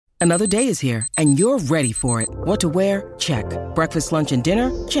Another day is here, and you're ready for it. What to wear? Check. Breakfast, lunch, and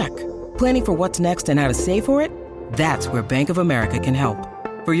dinner? Check. Planning for what's next and how to save for it? That's where Bank of America can help.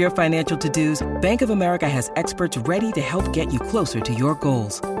 For your financial to-dos, Bank of America has experts ready to help get you closer to your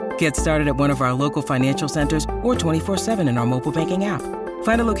goals. Get started at one of our local financial centers or 24/7 in our mobile banking app.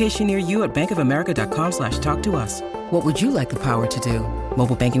 Find a location near you at bankofamerica.com/talktous. What would you like the power to do?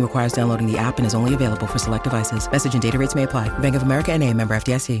 Mobile banking requires downloading the app and is only available for select devices. Message and data rates may apply. Bank of America N.A., member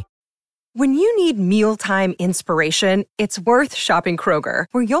FDIC. When you need mealtime inspiration, it's worth shopping Kroger,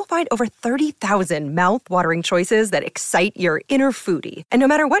 where you'll find over 30,000 mouth-watering choices that excite your inner foodie. And no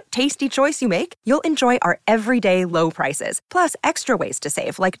matter what tasty choice you make, you'll enjoy our everyday low prices, plus extra ways to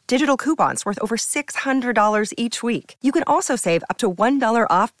save, like digital coupons worth over $600 each week. You can also save up to $1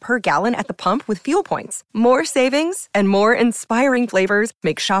 off per gallon at the pump with fuel points. More savings and more inspiring flavors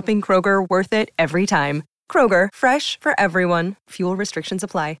make shopping Kroger worth it every time. Kroger, fresh for everyone. Fuel restrictions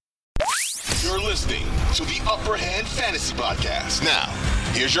apply. You're listening to the Upper Hand Fantasy Podcast. Now,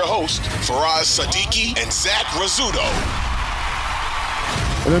 here's your host, Faraz Sadiki and Zach Rizzuto.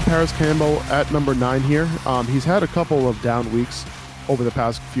 And then Paris Campbell at number 9 here. He's had a couple of down weeks over the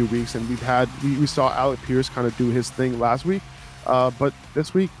past few weeks, and we saw Alec Pierce kind of do his thing last week. But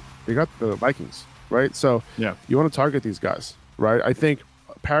this week, they got the Vikings, right? So you want to target these guys, right? I think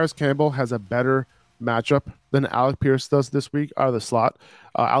Paris Campbell has a better matchup than Alec Pierce does this week out of the slot.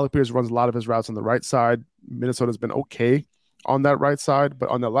 Alec Pierce runs a lot of his routes on the right side. Minnesota's been okay on that right side, but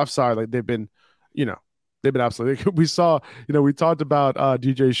on the left side, like they've been absolutely. We talked about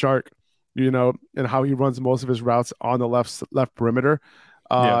DJ Shark, and how he runs most of his routes on the left perimeter,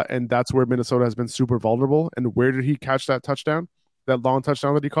 and that's where Minnesota has been super vulnerable. And where did he catch that touchdown? That long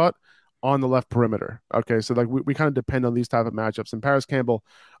touchdown that he caught? On the left perimeter. Okay, so like we kind of depend on these type of matchups, and Paris Campbell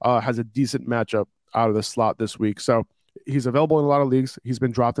has a decent matchup out of the slot this week. So he's available in a lot of leagues. He's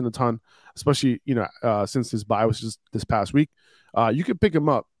been dropped in a ton, especially since his bye was just this past week. You could pick him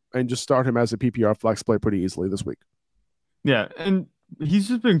up and just start him as a PPR flex play pretty easily this week. Yeah, and he's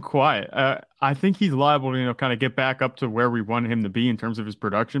just been quiet. I think he's liable to kind of get back up to where we want him to be in terms of his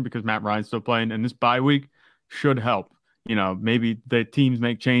production, because Matt Ryan's still playing, and this bye week should help. Maybe the teams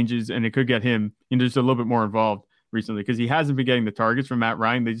make changes and it could get him just a little bit more involved recently, because he hasn't been getting the targets from Matt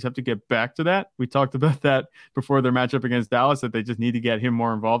Ryan. They just have to get back to that. We talked about that before their matchup against Dallas, that they just need to get him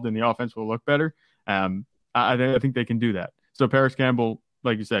more involved and the offense will look better. I think they can do that. So Paris Campbell,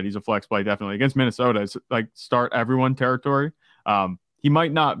 like you said, he's a flex play definitely. Against Minnesota, it's like start everyone territory. He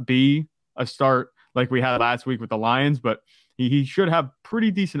might not be a start like we had last week with the Lions, but he should have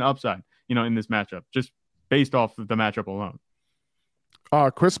pretty decent upside, in this matchup, just based off of the matchup alone.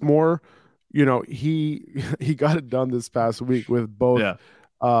 Chris Moore, he got it done this past week with both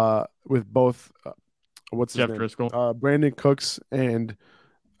what's his Jeff name? Driscoll, Brandon Cooks and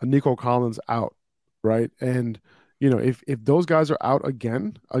Nico Collins out, right? And if those guys are out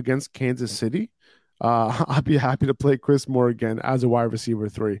again against Kansas City, I'd be happy to play Chris Moore again as a wide receiver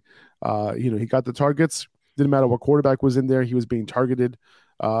 3. He got the targets. Didn't matter what quarterback was in there, he was being targeted.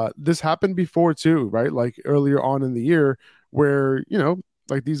 This happened before too, right? Like earlier on in the year where,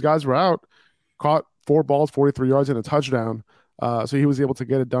 like these guys were out, caught 4 balls, 43 yards and a touchdown. So he was able to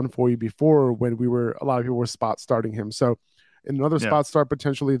get it done for you before, when a lot of people were spot starting him. So in another spot start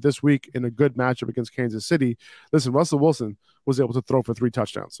potentially this week in a good matchup against Kansas City, listen, Russell Wilson was able to throw for 3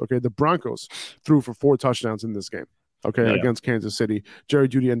 touchdowns. Okay. The Broncos threw for 4 touchdowns in this game. Okay. Against Kansas City, Jerry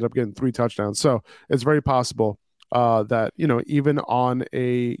Jeudy ended up getting 3 touchdowns. So it's very possible that, even on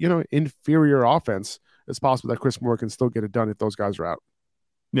a, inferior offense, it's possible that Chris Moore can still get it done if those guys are out.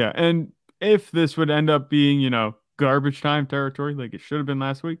 Yeah. And if this would end up being, garbage time territory, like it should have been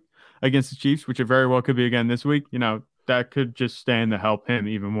last week against the Chiefs, which it very well could be again this week, that could just stand to help him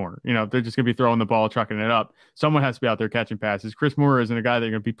even more. They're just going to be throwing the ball, chucking it up. Someone has to be out there catching passes. Chris Moore isn't a guy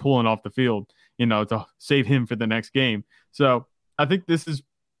they're going to be pulling off the field, to save him for the next game. So I think this is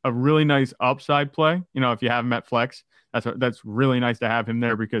a really nice upside play. If you have him at flex, that's really nice to have him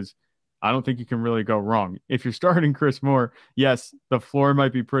there, because I don't think you can really go wrong. If you're starting Chris Moore, yes, the floor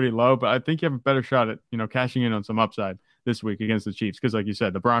might be pretty low, but I think you have a better shot at, cashing in on some upside this week against the Chiefs. Because like you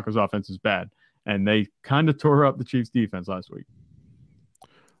said, the Broncos offense is bad, and they kind of tore up the Chiefs defense last week.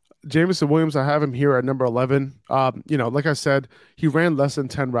 Jameson Williams, I have him here at number 11. Like I said, he ran less than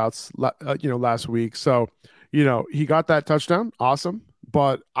 10 routes, last week. So, he got that touchdown. Awesome.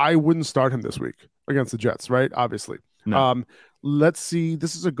 But I wouldn't start him this week against the Jets, right? Obviously. No. Let's see.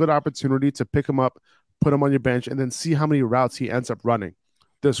 This is a good opportunity to pick him up, put him on your bench, and then see how many routes he ends up running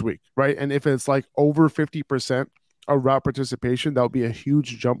this week, right? And if it's like over 50% of route participation, that would be a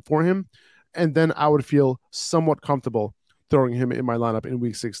huge jump for him. And then I would feel somewhat comfortable throwing him in my lineup in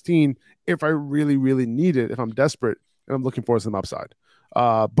week 16 if I really, really need it, if I'm desperate and I'm looking for some upside.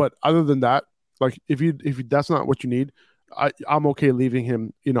 But other than that, like if that's not what you need, I'm okay leaving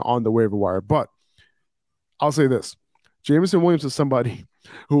him, on the waiver wire. But I'll say this: Jameson Williams is somebody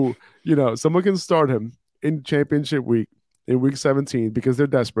who, someone can start him in championship week in week 17 because they're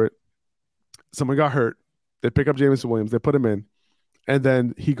desperate. Someone got hurt. They pick up Jameson Williams. They put him in, and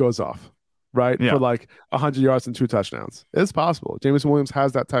then he goes off, right? Yeah. For like 100 yards and 2 touchdowns. It's possible. Jameson Williams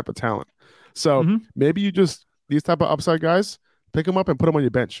has that type of talent. So maybe you just, these type of upside guys, pick them up and put them on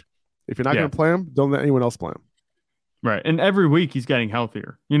your bench. If you're not going to play them, don't let anyone else play them. Right. And every week he's getting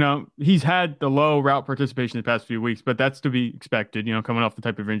healthier. He's had the low route participation the past few weeks, but that's to be expected, coming off the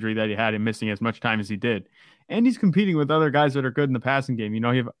type of injury that he had and missing as much time as he did. And he's competing with other guys that are good in the passing game.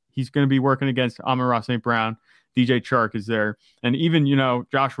 He's going to be working against Amon-Ra St. Brown. DJ Chark is there. And even,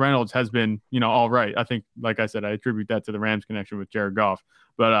 Josh Reynolds has been, all right. I think, like I said, I attribute that to the Rams connection with Jared Goff.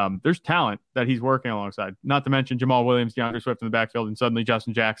 But there's talent that he's working alongside. Not to mention Jamal Williams, DeAndre Swift in the backfield, and suddenly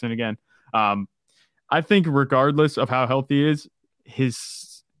Justin Jackson again. I think regardless of how healthy he is,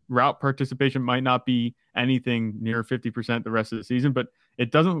 his route participation might not be anything near 50% the rest of the season, but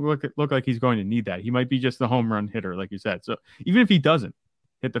it doesn't look like he's going to need that. He might be just the home run hitter, like you said. So even if he doesn't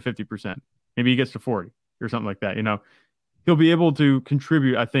hit the 50%, maybe he gets to 40 or something like that, he'll be able to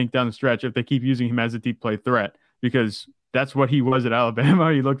contribute, I think, down the stretch if they keep using him as a deep play threat, because that's what he was at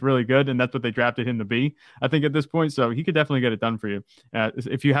Alabama. He looked really good, and that's what they drafted him to be, I think, at this point. So he could definitely get it done for you.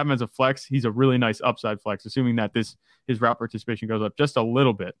 If you have him as a flex, he's a really nice upside flex, assuming that his route participation goes up just a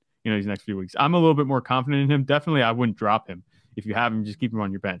little bit, these next few weeks. I'm a little bit more confident in him. Definitely, I wouldn't drop him. If you have him, just keep him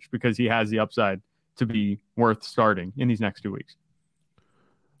on your bench because he has the upside to be worth starting in these next 2 weeks.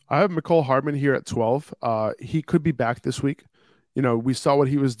 I have Mecole Hardman here at 12. He could be back this week. We saw what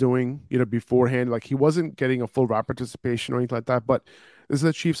he was doing, beforehand. Like, he wasn't getting a full route participation or anything like that, but this is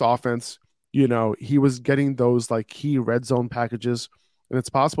the Chiefs offense. He was getting those like key red zone packages, and it's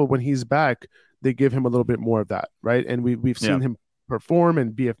possible when he's back, they give him a little bit more of that, right? And we've seen him perform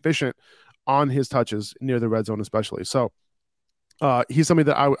and be efficient on his touches near the red zone, especially. So he's somebody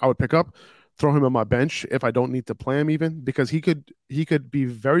that I would pick up, throw him on my bench if I don't need to play him even, because he could be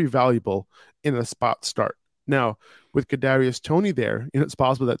very valuable in a spot start. Now, with Kadarius Toney there, it's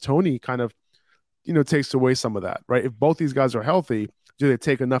possible that Toney kind of, takes away some of that, right? If both these guys are healthy, do they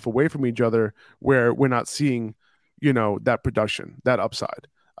take enough away from each other where we're not seeing, that production, that upside?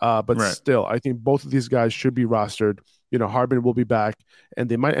 But still, I think both of these guys should be rostered. Hardman will be back, and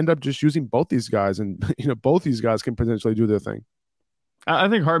they might end up just using both these guys, and, both these guys can potentially do their thing. I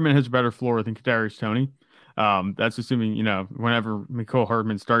think Hardman has a better floor than Kadarius Toney. That's assuming, whenever Mecole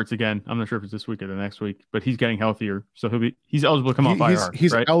Hardman starts again, I'm not sure if it's this week or the next week, but he's getting healthier. So he's eligible to come off IR.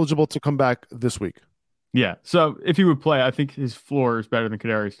 He's right? eligible to come back this week. Yeah. So if he would play, I think his floor is better than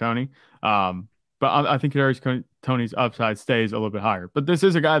Kadarius Toney. But I think Kadarius Toney's upside stays a little bit higher. But this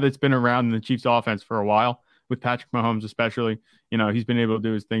is a guy that's been around in the Chiefs offense for a while, with Patrick Mahomes especially. He's been able to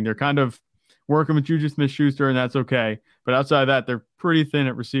do his thing. They're kind of working with Juju Smith-Schuster, and that's okay. But outside of that, they're pretty thin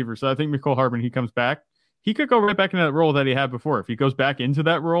at receiver. So I think Mecole Hardman, he comes back, he could go right back into that role that he had before. If he goes back into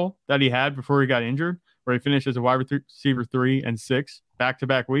that role that he had before he got injured, where he finished as a wide receiver 3 and 6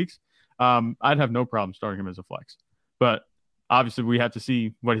 back-to-back weeks, I'd have no problem starting him as a flex. But obviously, we have to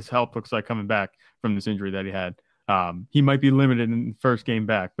see what his health looks like coming back from this injury that he had. He might be limited in the first game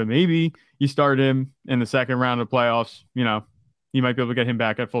back, but maybe you start him in the second round of playoffs. You might be able to get him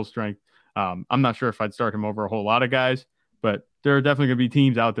back at full strength. I'm not sure if I'd start him over a whole lot of guys, but there are definitely going to be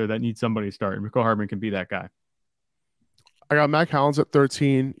teams out there that need somebody to start, and Mecole Hardman can be that guy. I got Mac Hollins at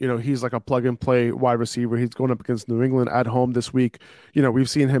 13. He's like a plug-and-play wide receiver. He's going up against New England at home this week. We've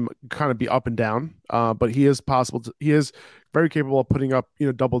seen him kind of be up and down, but he is very capable of putting up,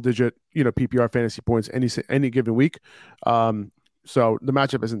 double-digit, PPR fantasy points any given week. So the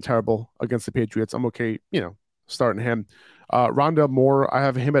matchup isn't terrible against the Patriots. I'm okay, starting him. Rondale Moore, I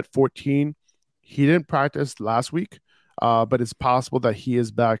have him at 14. He didn't practice last week, but it's possible that he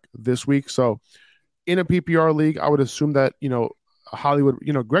is back this week. So in a PPR league, I would assume that, Hollywood,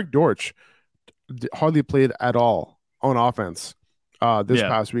 Greg Dortch hardly played at all on offense this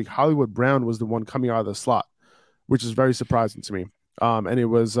past week. Hollywood Brown was the one coming out of the slot, which is very surprising to me. And it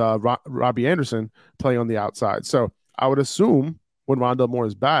was Robbie Anderson playing on the outside. So I would assume when Rondale Moore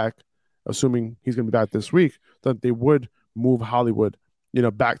is back, assuming he's going to be back this week, that they would move Hollywood,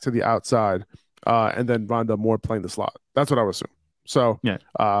 back to the outside, and then Rondale Moore playing the slot. That's what I would assume. So,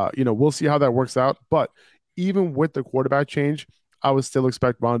 we'll see how that works out. But even with the quarterback change, I would still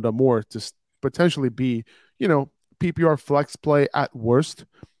expect Rondale Moore to potentially be, PPR flex play at worst,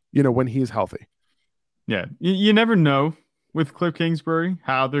 when he's healthy. Yeah. You never know with Cliff Kingsbury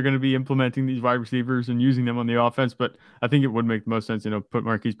how they're going to be implementing these wide receivers and using them on the offense, but I think it would make the most sense, put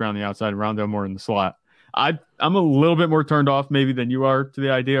Marquise Brown on the outside and Rondale Moore in the slot. I'm a little bit more turned off maybe than you are to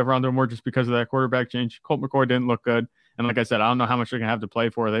the idea of Rondale Moore just because of that quarterback change. Colt McCoy didn't look good. And like I said, I don't know how much they're going to have to play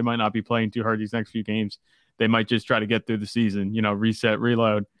for. They might not be playing too hard these next few games. They might just try to get through the season, reset,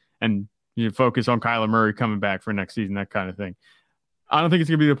 reload, and focus on Kyler Murray coming back for next season, that kind of thing. I don't think it's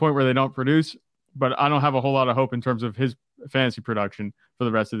going to be the point where they don't produce, but I don't have a whole lot of hope in terms of his fantasy production for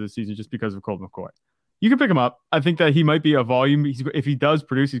the rest of the season just because of Colt McCoy. You can pick him up. I think that he might be a volume. If he does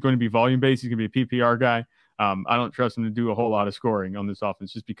produce, he's going to be volume-based. He's going to be a PPR guy. I don't trust him to do a whole lot of scoring on this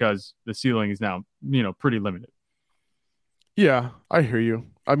offense just because the ceiling is now, pretty limited. Yeah, I hear you.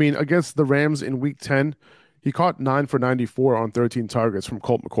 I mean, against the Rams in Week 10, he caught 9 for 94 on 13 targets from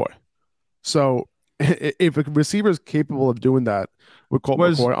Colt McCoy. So if a receiver is capable of doing that with Colt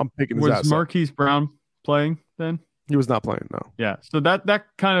McCoy, I'm picking his ass up. Was Marquise Brown playing then? He was not playing, no. Yeah, so that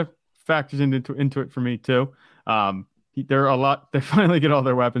kind of factors into it for me too. They finally get all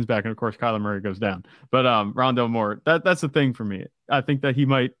their weapons back, and of course Kyler Murray goes down. But Rondale Moore, that's the thing for me. I think that he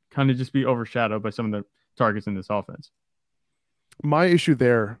might kind of just be overshadowed by some of the targets in this offense. My issue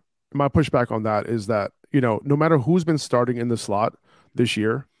there, my pushback on that is that, no matter who's been starting in the slot this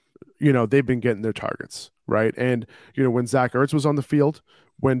year, they've been getting their targets, right? And, when Zach Ertz was on the field,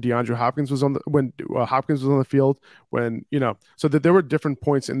 when DeAndre Hopkins was on the field, so that there were different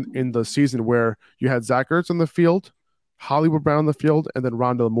points in the season where you had Zach Ertz on the field, Hollywood Brown on the field, and then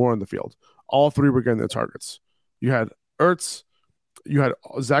Rondale Moore on the field. All three were getting their targets. You had Ertz, you had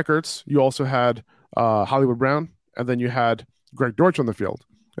Zach Ertz, you also had Hollywood Brown, and then you had Greg Dortch on the field,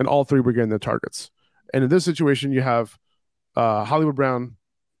 and all three were getting their targets. And in this situation, you have Hollywood Brown,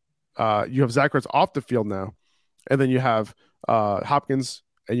 you have Zach Ertz off the field now, and then you have Hopkins,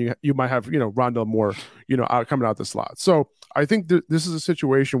 and you might have Rondale Moore coming out the slot. So I think this is a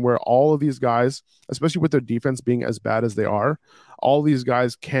situation where all of these guys, especially with their defense being as bad as they are, all these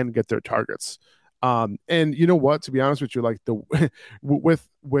guys can get their targets. And you know what? To be honest with you, like with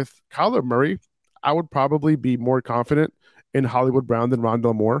Kyler Murray, I would probably be more confident in Hollywood Brown than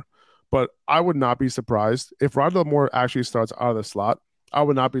Rondale Moore. But I would not be surprised if Rondale Moore actually starts out of the slot. I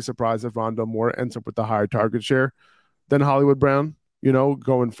would not be surprised if Rondale Moore ends up with a higher target share than Hollywood Brown,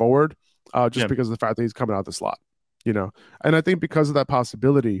 going forward, because of the fact that he's coming out the slot, And I think because of that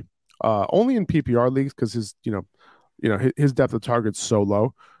possibility, only in PPR leagues, because his depth of target's so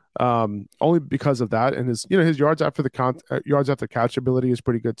low, only because of that, and his yards after the catch ability is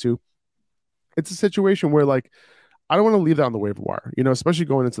pretty good too. It's a situation where I don't want to leave that on the waiver wire, especially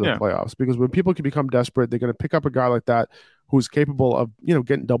going into the playoffs, because when people can become desperate, they're going to pick up a guy like that who's capable of,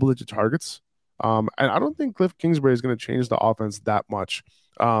 getting double-digit targets. And I don't think Cliff Kingsbury is going to change the offense that much.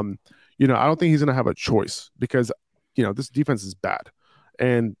 I don't think he's going to have a choice because, this defense is bad.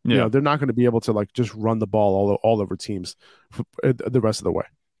 And, they're not going to be able to, just run the ball all over teams the rest of the way.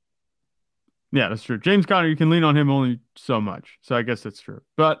 Yeah, that's true. James Conner, you can lean on him only so much. So I guess that's true.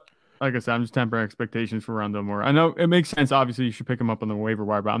 But like I said, I'm just tempering expectations for Rondale Moore. I know it makes sense. Obviously, you should pick him up on the waiver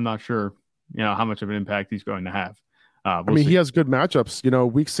wire, but I'm not sure, how much of an impact he's going to have. He has good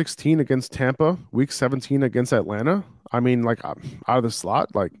matchups. Week 16 against Tampa, Week 17 against Atlanta. Out of the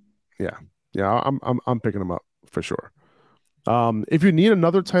slot, I'm picking him up for sure. If you need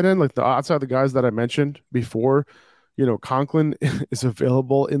another tight end, outside the guys that I mentioned before, Conklin is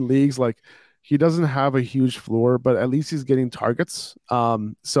available in leagues. He doesn't have a huge floor, but at least he's getting targets.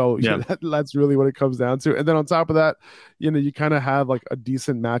 That's really what it comes down to. And then on top of that, you kind of have a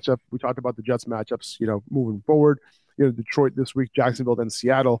decent matchup. We talked about the Jets matchups, moving forward. Detroit this week, Jacksonville, then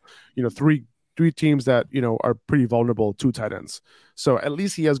Seattle. Three teams that are pretty vulnerable to tight ends. So at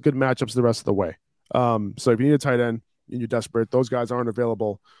least he has good matchups the rest of the way. So if you need a tight end and you're desperate, those guys aren't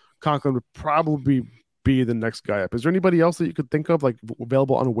available. Conklin would probably be the next guy up. Is there anybody else that you could think of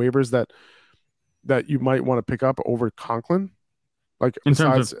available on waivers that you might want to pick up over Conklin? In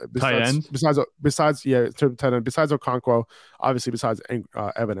terms of tight ends? Besides tight end, besides Okonkwo, obviously besides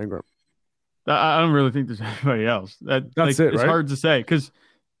Evan Engram. I don't really think there's anybody else. That's it, it's right? hard to say because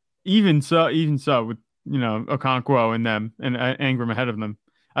even so with Okonkwo and them and Engram ahead of them,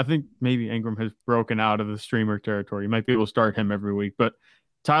 I think maybe Engram has broken out of the streamer territory. You might be able to start him every week, but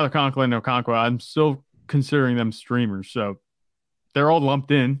Tyler Conklin and Okonkwo, I'm still considering them streamers. So they're all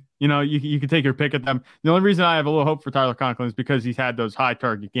lumped in. You can take your pick at them. The only reason I have a little hope for Tyler Conklin is because he's had those high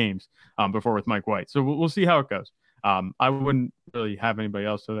target games before with Mike White. So we'll see how it goes. I wouldn't really have anybody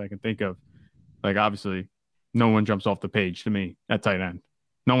else that I can think of. Obviously, no one jumps off the page to me at tight end.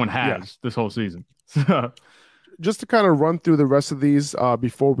 No one has this whole season. So just to kind of run through the rest of these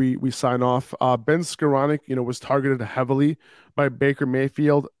before we sign off, Ben Skoranek, was targeted heavily by Baker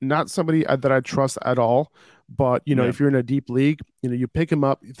Mayfield. Not somebody that I trust at all. But, if you're in a deep league, you pick him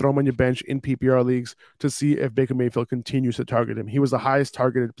up, you throw him on your bench in PPR leagues to see if Baker Mayfield continues to target him. He was the highest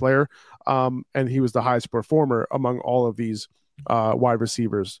targeted player, and he was the highest performer among all of these wide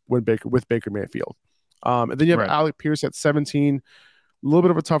receivers with Baker Mayfield. And then you have Alec Pierce at 17, a little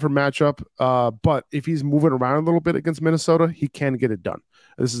bit of a tougher matchup. But if he's moving around a little bit against Minnesota, he can get it done.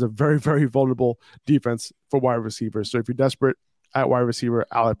 This is a very, very vulnerable defense for wide receivers. So if you're desperate at wide receiver,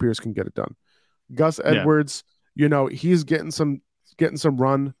 Alec Pierce can get it done. Gus Edwards, he's getting some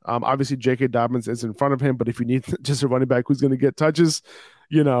run. Obviously, J.K. Dobbins is in front of him, but if you need just a running back who's going to get touches,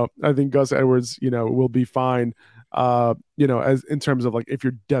 I think Gus Edwards, will be fine. As in terms of like if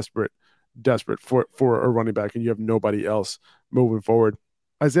you're desperate for a running back and you have nobody else moving forward.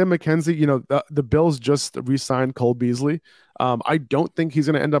 Isaiah McKenzie, the Bills just re-signed Cole Beasley. I don't think he's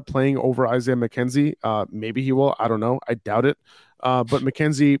going to end up playing over Isaiah McKenzie. Maybe he will. I don't know. I doubt it. But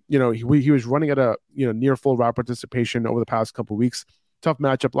McKenzie, he was running at a near full route participation over the past couple of weeks. Tough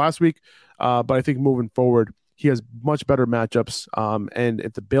matchup last week, but I think moving forward, he has much better matchups. And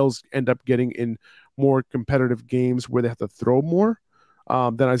if the Bills end up getting in more competitive games where they have to throw more,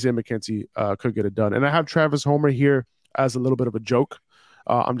 then Isaiah McKenzie could get it done. And I have Travis Homer here as a little bit of a joke.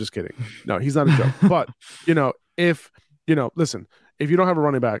 I'm just kidding. No, he's not a joke. But listen, if you don't have a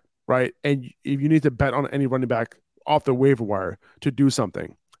running back, right, and if you need to bet on any running back off the waiver wire to do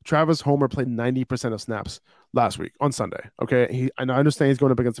something, Travis Homer played 90% of snaps last week on Sunday. Okay, and I understand he's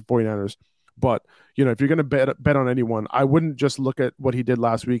going up against the 49ers, but if you're going to bet on anyone, I wouldn't just look at what he did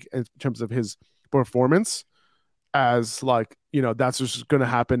last week in terms of his performance as like that's just going to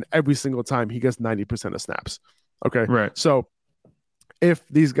happen every single time he gets 90% of snaps. Okay, right. So if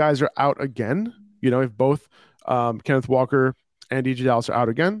these guys are out again, if both Kenneth Walker and DJ Dallas are out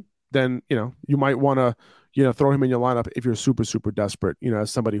again, then you might want to throw him in your lineup if you're super, super desperate,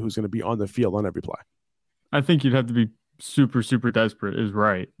 as somebody who's going to be on the field on every play. I think you'd have to be super, super desperate is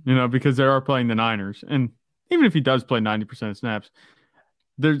right, because they are playing the Niners. And even if he does play 90% of snaps,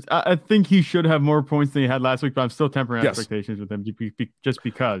 I think he should have more points than he had last week, but I'm still tempering expectations with him just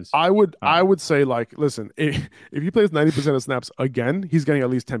because. I would say, like, listen, if he plays 90% of snaps again, he's getting at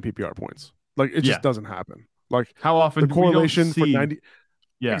least 10 PPR points. Like, it just doesn't happen. Like, how often the correlation for 90?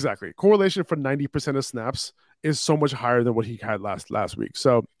 Yeah, exactly. Correlation for 90% of snaps is so much higher than what he had last week.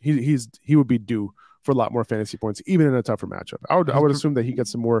 So he would be due for a lot more fantasy points, even in a tougher matchup. I would assume that he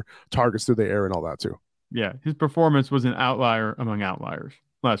gets some more targets through the air and all that too. Yeah, his performance was an outlier among outliers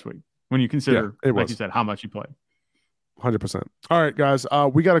last week when you consider, like you said, how much he played. 100%. All right, guys,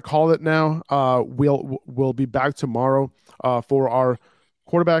 we got to call it now. We'll be back tomorrow for our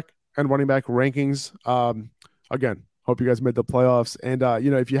quarterback and running back rankings. Again, hope you guys made the playoffs. And,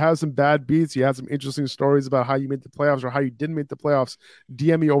 if you have some bad beats, you have some interesting stories about how you made the playoffs or how you didn't make the playoffs,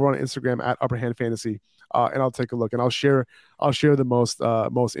 DM me over on Instagram at Upper Hand Fantasy, and I'll take a look and I'll share the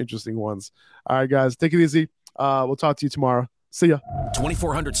most interesting ones. All right, guys, take it easy. We'll talk to you tomorrow. See ya.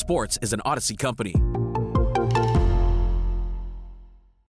 2400 Sports is an Odyssey company.